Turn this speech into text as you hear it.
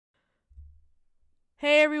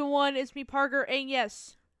Hey everyone, it's me Parker, and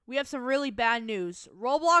yes, we have some really bad news.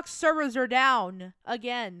 Roblox servers are down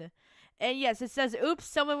again. And yes, it says, oops,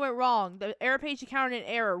 someone went wrong. The error page encountered an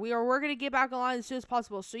error. We're going to get back online as soon as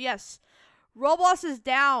possible. So yes, Roblox is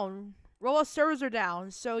down. Roblox servers are down.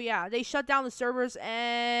 So yeah, they shut down the servers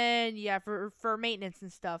and yeah, for maintenance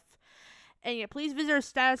and stuff. And yeah, please visit our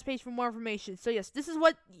status page for more information. So yes, this is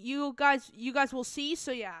what you guys will see.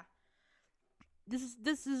 So yeah.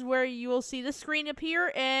 This is where you will see the screen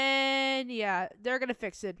appear, and yeah, they're gonna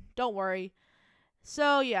fix it. Don't worry.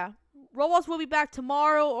 So yeah, Roblox will be back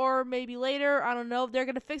tomorrow or maybe later. I don't know if they're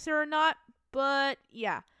gonna fix it or not, but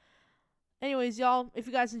yeah. Anyways, y'all, if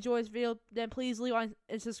you guys enjoy this video, then please leave on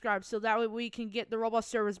and subscribe so that way we can get the Roblox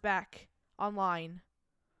servers back online.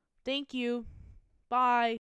 Thank you. Bye.